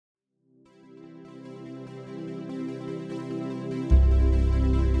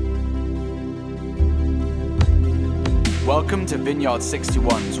Welcome to Vineyard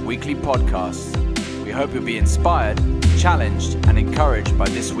 61's weekly podcast. We hope you'll be inspired, challenged, and encouraged by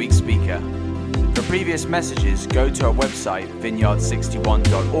this week's speaker. For previous messages, go to our website,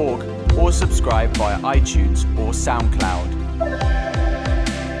 vineyard61.org, or subscribe via iTunes or SoundCloud.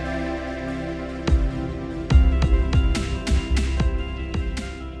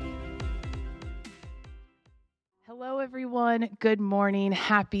 Hello, everyone. Good morning.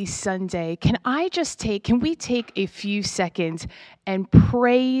 Happy Sunday. Can we take a few seconds and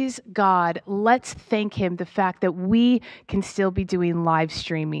praise God? Let's thank Him the fact that we can still be doing live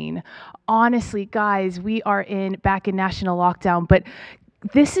streaming. Honestly, guys, we are back in national lockdown, but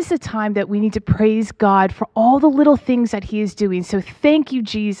this is a time that we need to praise God for all the little things that He is doing. So thank you,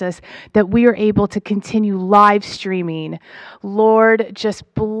 Jesus, that we are able to continue live streaming. Lord,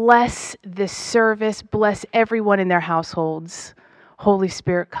 just bless this service. Bless everyone in their households. Holy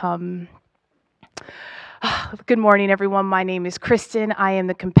Spirit, come. Good morning, everyone. My name is Kristen. I am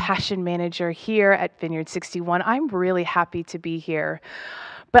the Compassion Manager here at Vineyard 61. I'm really happy to be here.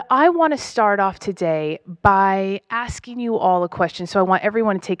 But I want to start off today by asking you all a question. So I want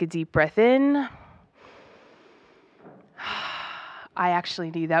everyone to take a deep breath in. I actually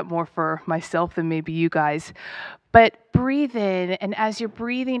need that more for myself than maybe you guys. But breathe in, and as you're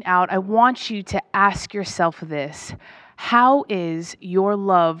breathing out, I want you to ask yourself this. How is your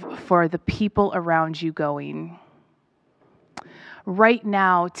love for the people around you going? Right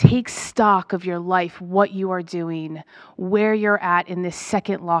now, take stock of your life, what you are doing, where you're at in this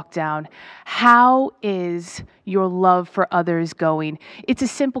second lockdown. How is your love for others going? It's a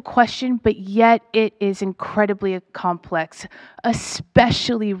simple question, but yet it is incredibly complex,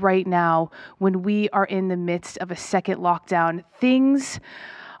 especially right now when we are in the midst of a second lockdown. Things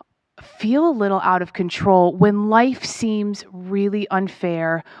feel a little out of control, when life seems really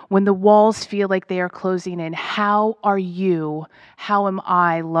unfair, when the walls feel like they are closing in. How am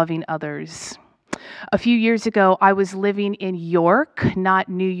I loving others? A few years ago, I was living in York, not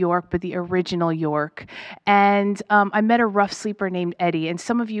New York, but the original York. And I met a rough sleeper named Eddie. And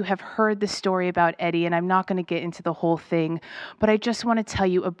some of you have heard the story about Eddie, and I'm not going to get into the whole thing, but I just want to tell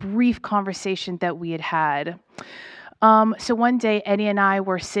you a brief conversation that we had. So one day, Eddie and I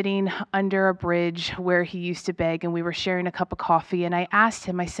were sitting under a bridge where he used to beg, and we were sharing a cup of coffee, and I asked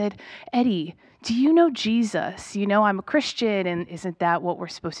him, I said, Eddie, do you know Jesus? You know, I'm a Christian, and isn't that what we're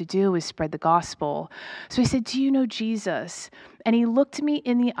supposed to do, is spread the gospel? So I said, do you know Jesus? And he looked me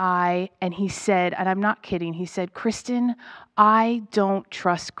in the eye, and he said, and I'm not kidding, he said, Kristen, I don't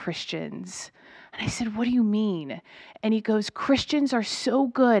trust Christians. And I said, what do you mean? And he goes, Christians are so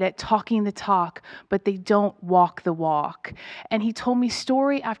good at talking the talk, but they don't walk the walk. And he told me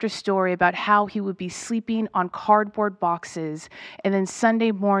story after story about how he would be sleeping on cardboard boxes, and then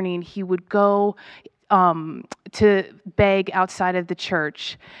Sunday morning he would go to beg outside of the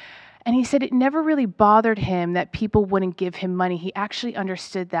church. And he said it never really bothered him that people wouldn't give him money. He actually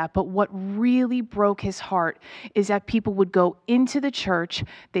understood that. But what really broke his heart is that people would go into the church,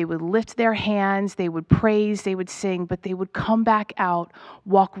 they would lift their hands, they would praise, they would sing, but they would come back out,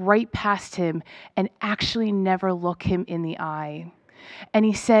 walk right past him, and actually never look him in the eye. And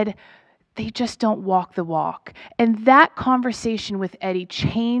he said, they just don't walk the walk. And that conversation with Eddie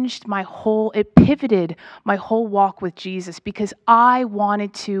it pivoted my whole walk with Jesus, because I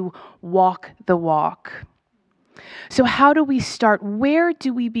wanted to walk the walk. So how do we start? Where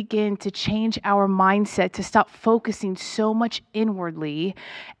do we begin to change our mindset to stop focusing so much inwardly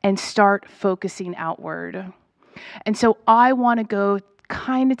and start focusing outward? And so I want to go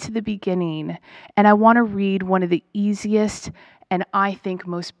kind of to the beginning, and I want to read one of the easiest and I think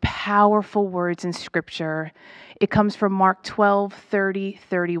most powerful words in Scripture. It comes from Mark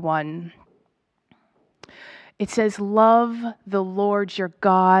 12:30-31. It says, love the Lord your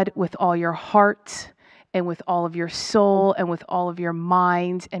God with all your heart and with all of your soul and with all of your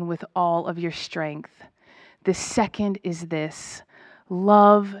mind and with all of your strength. The second is this,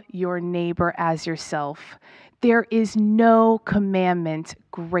 love your neighbor as yourself. There is no commandment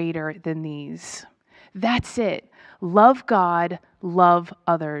greater than these. That's it. Love God, love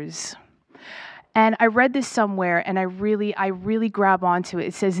others. And I read this somewhere, and I really grab onto it.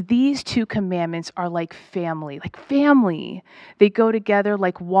 It says, these two commandments are like family. Like family. They go together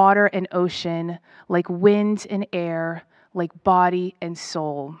like water and ocean, like wind and air, like body and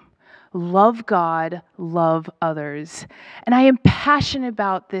soul. Love God, love others. And I am passionate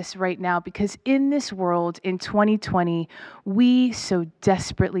about this right now because in this world, in 2020, we so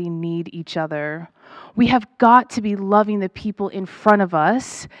desperately need each other. We have got to be loving the people in front of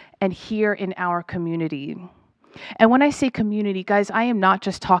us and here in our community. And when I say community, guys, I am not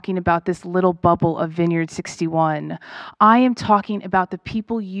just talking about this little bubble of Vineyard 61. I am talking about the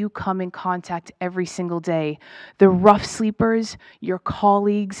people you come in contact every single day, the rough sleepers, your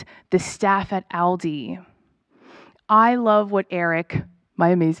colleagues, the staff at Aldi. I love what Eric, my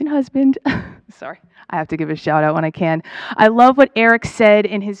amazing husband, sorry, I have to give a shout out when I can. I love what Eric said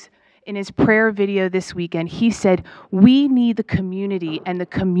in his prayer video this weekend. He said, we need the community and the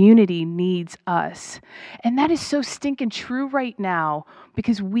community needs us. And that is so stinking true right now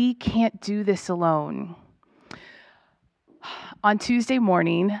because we can't do this alone. On Tuesday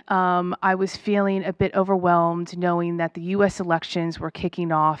morning, I was feeling a bit overwhelmed knowing that the U.S. elections were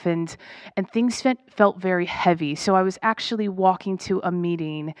kicking off and things felt very heavy. So I was actually walking to a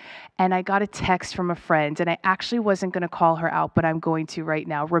meeting and I got a text from a friend, and I actually wasn't going to call her out, but I'm going to right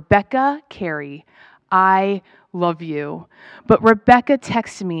now. Rebecca Carey, I love you. But Rebecca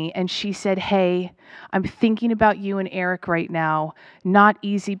texted me and she said, hey, I'm thinking about you and Eric right now. Not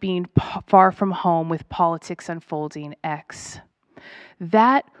easy being far from home with politics unfolding, X.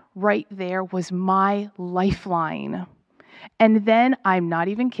 That right there was my lifeline. And then, I'm not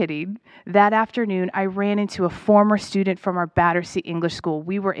even kidding, that afternoon I ran into a former student from our Battersea English School.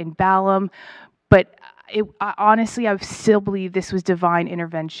 We were in Balham, but honestly, I still believe this was divine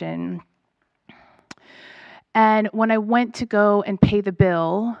intervention. And when I went to go and pay the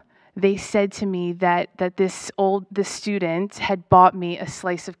bill, they said to me that this student had bought me a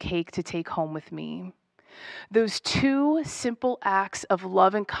slice of cake to take home with me. Those two simple acts of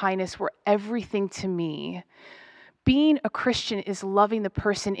love and kindness were everything to me. Being a Christian is loving the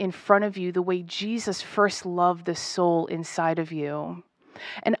person in front of you the way Jesus first loved the soul inside of you.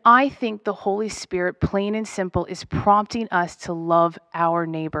 And I think the Holy Spirit, plain and simple, is prompting us to love our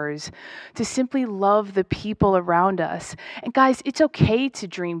neighbors, to simply love the people around us. And guys, it's okay to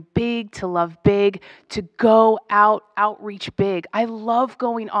dream big, to love big, to go outreach big. I love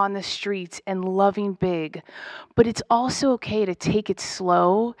going on the streets and loving big, but it's also okay to take it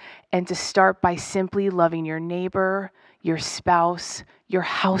slow and to start by simply loving your neighbor, your spouse, your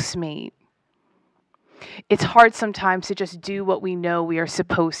housemate. It's hard sometimes to just do what we know we are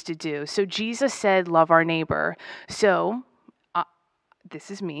supposed to do. So Jesus said, love our neighbor. So,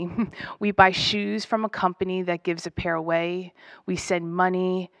 this is me. We buy shoes from a company that gives a pair away. We send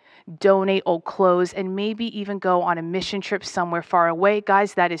money, donate old clothes, and maybe even go on a mission trip somewhere far away.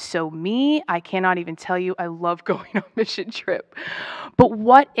 Guys, that is so me. I cannot even tell you I love going on a mission trip. But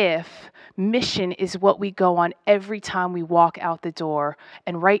what if mission is what we go on every time we walk out the door,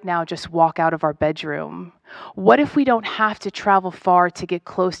 and right now just walk out of our bedroom? What if we don't have to travel far to get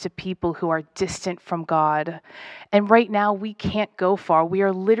close to people who are distant from God? And right now we can't go far. We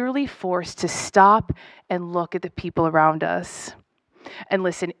are literally forced to stop and look at the people around us. And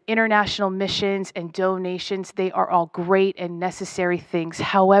listen, international missions and donations, they are all great and necessary things.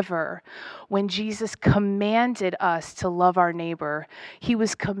 However, when Jesus commanded us to love our neighbor, he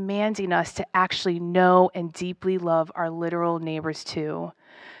was commanding us to actually know and deeply love our literal neighbors too.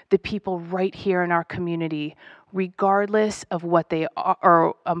 The people right here in our community, regardless of what they are,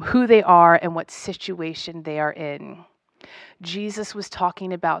 or who they are and what situation they are in. Jesus was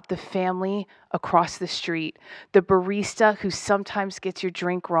talking about the family across the street, the barista who sometimes gets your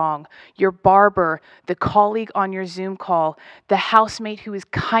drink wrong, your barber, the colleague on your Zoom call, the housemate who is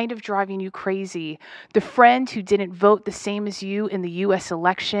kind of driving you crazy, the friend who didn't vote the same as you in the U.S.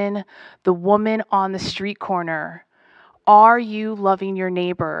 election, the woman on the street corner. Are you loving your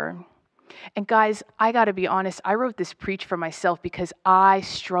neighbor? And guys, I got to be honest, I wrote this preach for myself because I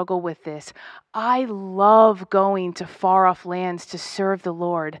struggle with this. I love going to far off lands to serve the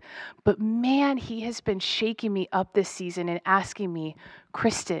Lord. But man, he has been shaking me up this season and asking me,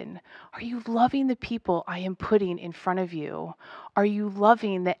 Kristen, are you loving the people I am putting in front of you? Are you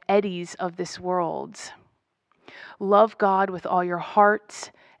loving the eddies of this world? Love God with all your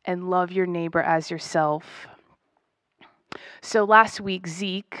heart and love your neighbor as yourself. So last week,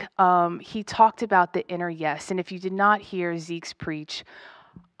 Zeke, he talked about the inner yes. And if you did not hear Zeke's preach,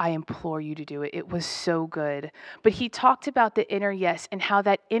 I implore you to do it. It was so good. But he talked about the inner yes and how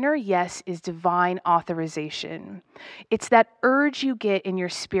that inner yes is divine authorization. It's that urge you get in your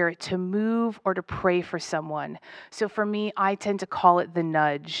spirit to move or to pray for someone. So for me, I tend to call it the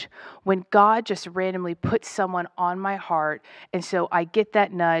nudge. When God just randomly puts someone on my heart, and so I get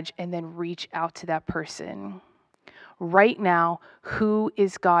that nudge and then reach out to that person. Right now, who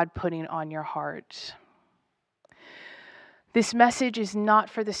is God putting on your heart? This message is not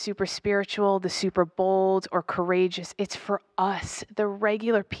for the super spiritual, the super bold, or courageous. It's for us, the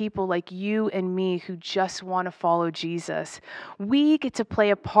regular people like you and me who just want to follow Jesus. We get to play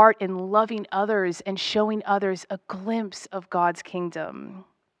a part in loving others and showing others a glimpse of God's kingdom.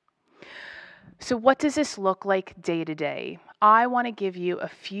 So what does this look like day to day? I want to give you a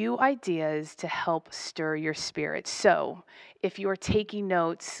few ideas to help stir your spirit. So if you're taking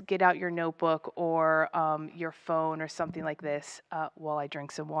notes, get out your notebook or your phone or something like this while I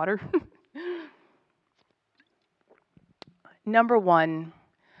drink some water. Number one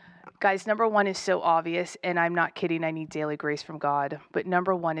is so obvious, and I'm not kidding. I need daily grace from God. But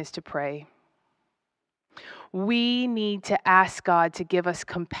number one is to pray. We need to ask God to give us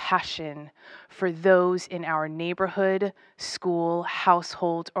compassion for those in our neighborhood, school,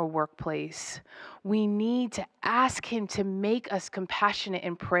 household, or workplace. We need to ask Him to make us compassionate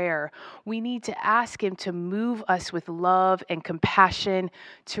in prayer. We need to ask Him to move us with love and compassion,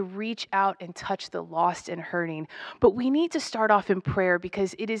 to reach out and touch the lost and hurting. But we need to start off in prayer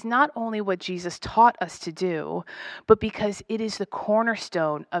because it is not only what Jesus taught us to do, but because it is the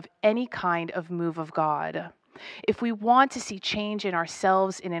cornerstone of any kind of move of God. If we want to see change in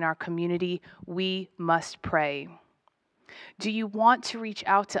ourselves and in our community, we must pray. Do you want to reach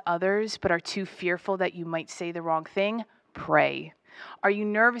out to others but are too fearful that you might say the wrong thing? Pray. Are you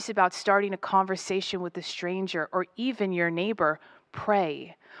nervous about starting a conversation with a stranger or even your neighbor?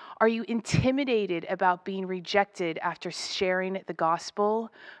 Pray. Are you intimidated about being rejected after sharing the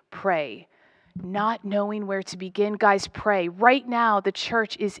gospel? Pray. Not knowing where to begin, guys, pray. Right now, the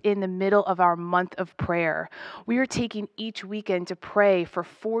church is in the middle of our month of prayer. We are taking each weekend to pray for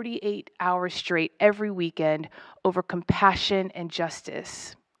 48 hours straight every weekend over compassion and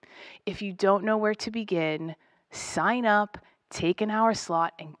justice. If you don't know where to begin, sign up, take an hour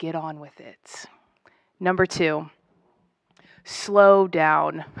slot, and get on with it. Number 2, slow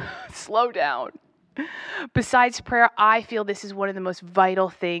down. Slow down. Besides prayer, I feel this is one of the most vital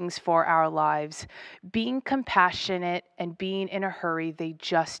things for our lives. Being compassionate and being in a hurry, they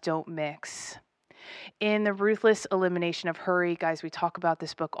just don't mix. In The Ruthless Elimination of Hurry, guys, we talk about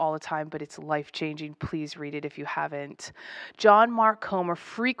this book all the time, but it's life-changing. Please read it if you haven't. John Mark Comer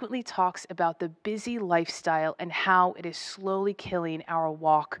frequently talks about the busy lifestyle and how it is slowly killing our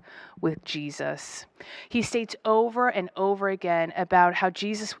walk with Jesus. He states over and over again about how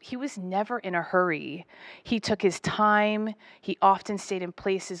Jesus, he was never in a hurry. He took his time. He often stayed in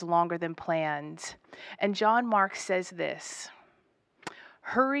places longer than planned. And John Mark says this: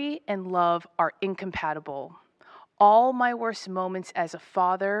 hurry and love are incompatible. All my worst moments as a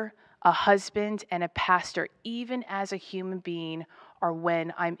father, a husband, and a pastor, even as a human being, are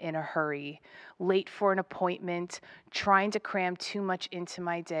when I'm in a hurry, late for an appointment, trying to cram too much into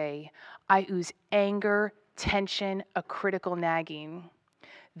my day. I ooze anger, tension, a critical nagging.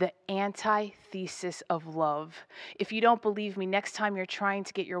 The antithesis of love. If you don't believe me, next time you're trying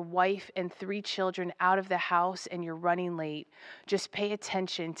to get your wife and 3 children out of the house and you're running late, just pay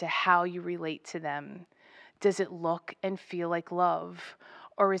attention to how you relate to them. Does it look and feel like love?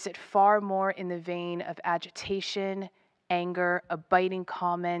 Or is it far more in the vein of agitation, anger, a biting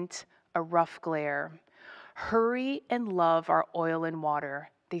comment, a rough glare? Hurry and love are oil and water.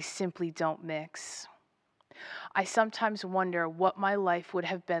 They simply don't mix. I sometimes wonder what my life would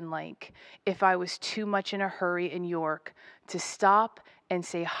have been like if I was too much in a hurry in York to stop and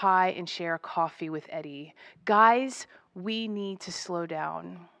say hi and share a coffee with Eddie. Guys, we need to slow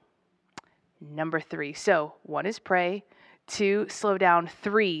down. Number 3. So 1 is pray. 2, slow down.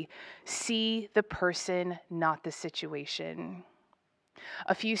 3, see the person, not the situation.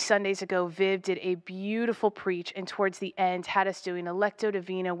 A few Sundays ago, Viv did a beautiful preach, and towards the end had us doing a Lectio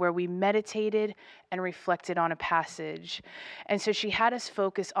Divina where we meditated and reflected on a passage. And so she had us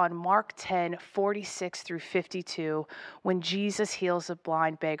focus on Mark 10:46 through 52, when Jesus heals a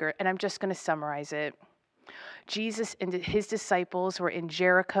blind beggar. And I'm just going to summarize it. Jesus and his disciples were in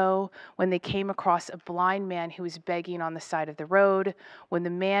Jericho when they came across a blind man who was begging on the side of the road. When the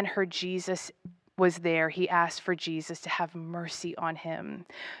man heard Jesus was there, he asked for Jesus to have mercy on him.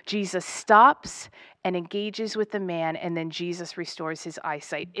 Jesus stops and engages with the man, and then Jesus restores his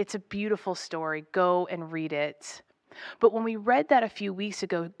eyesight. It's a beautiful story. Go and read it. But when we read that a few weeks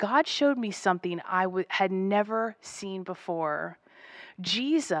ago, God showed me something I had never seen before.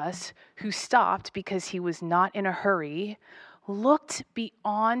 Jesus, who stopped because he was not in a hurry, looked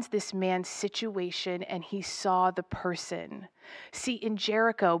beyond this man's situation and he saw the person. See, in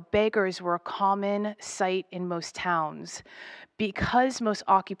Jericho, beggars were a common sight in most towns. Because most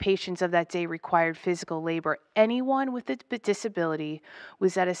occupations of that day required physical labor, anyone with a disability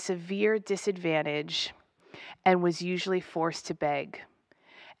was at a severe disadvantage. and was usually forced to beg.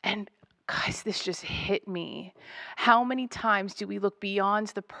 And guys, this just hit me. How many times do we look beyond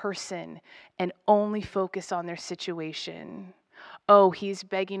the person and only focus on their situation? Oh, he's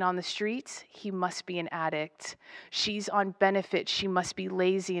begging on the streets. He must be an addict. She's on benefits. She must be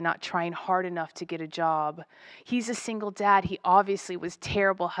lazy and not trying hard enough to get a job. He's a single dad. He obviously was a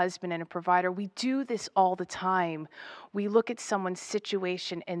terrible husband and a provider. We do this all the time. We look at someone's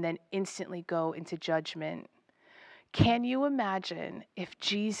situation and then instantly go into judgment. Can you imagine if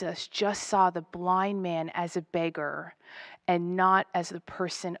Jesus just saw the blind man as a beggar and not as the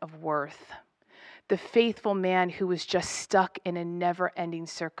person of worth? The faithful man who was just stuck in a never-ending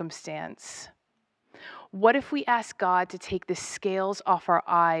circumstance. What if we ask God to take the scales off our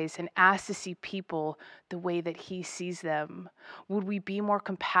eyes and ask to see people the way that he sees them? Would we be more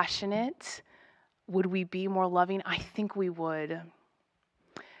compassionate? Would we be more loving? I think we would.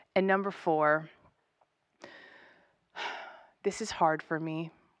 And number 4, this is hard for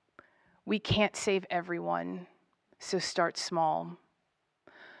me. We can't save everyone, so start small.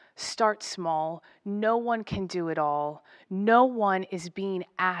 Start small. No one can do it all. No one is being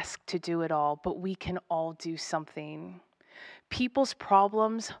asked to do it all, but we can all do something. People's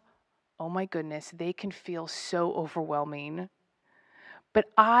problems, oh my goodness, they can feel so overwhelming. But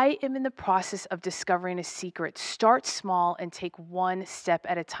I am in the process of discovering a secret. Start small and take one step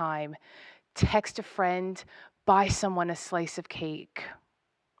at a time. Text a friend, buy someone a slice of cake.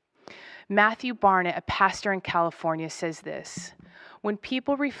 Matthew Barnett, a pastor in California, says this: when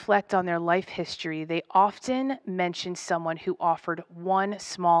people reflect on their life history, they often mention someone who offered one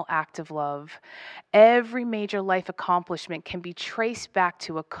small act of love. Every major life accomplishment can be traced back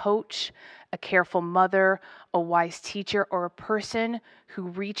to a coach, a careful mother, a wise teacher, or a person who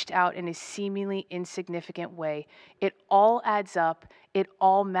reached out in a seemingly insignificant way. It all adds up. It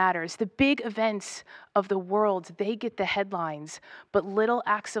all matters. The big events of the world, they get the headlines, but little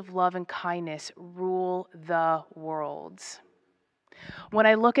acts of love and kindness rule the world. When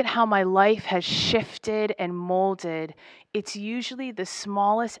I look at how my life has shifted and molded, it's usually the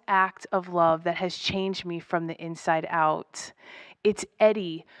smallest act of love that has changed me from the inside out. It's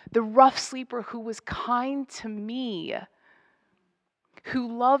Eddie, the rough sleeper who was kind to me,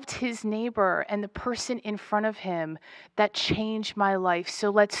 who loved his neighbor and the person in front of him, that changed my life. So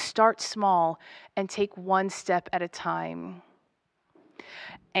let's start small and take one step at a time.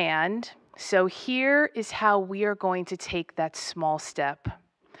 And so here is how we are going to take that small step.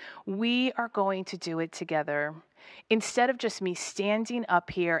 We are going to do it together. Instead of just me standing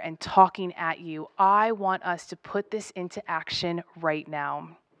up here and talking at you, I want us to put this into action right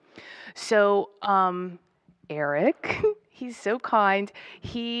now. So, Eric, he's so kind.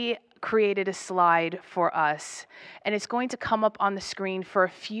 He created a slide for us, and it's going to come up on the screen for a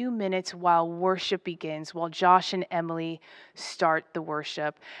few minutes while worship begins, while Josh and Emily start the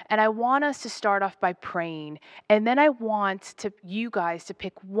worship. And I want us to start off by praying, and then I want you guys to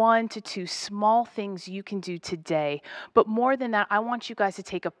pick 1 to 2 small things you can do today. But more than that, I want you guys to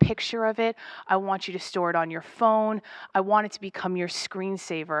take a picture of it. I want you to store it on your phone. I want it to become your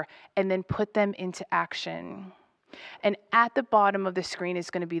screensaver, and then put them into action. And at the bottom of the screen is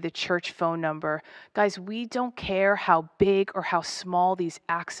going to be the church phone number. Guys, we don't care how big or how small these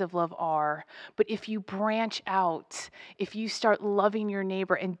acts of love are, but if you branch out, if you start loving your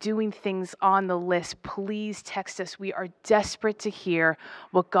neighbor and doing things on the list, please text us. We are desperate to hear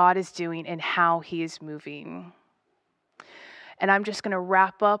what God is doing and how he is moving. And I'm just going to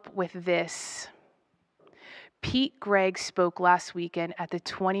wrap up with this. Pete Greig spoke last weekend at the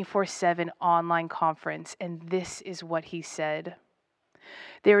 24/7 online conference, and this is what he said.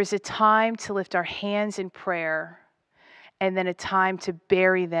 There is a time to lift our hands in prayer, and then a time to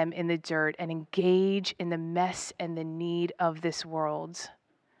bury them in the dirt and engage in the mess and the need of this world.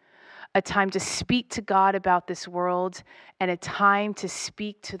 A time to speak to God about this world, and a time to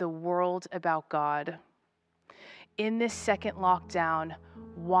speak to the world about God. In this second lockdown,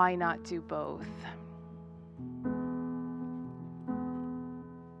 why not do both?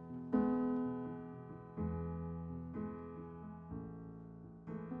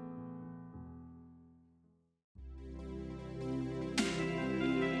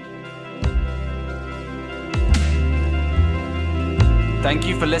 Thank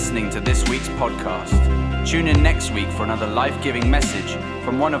you for listening to this week's podcast. Tune in next week for another life-giving message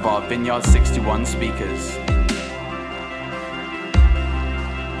from one of our Vineyard 61 speakers.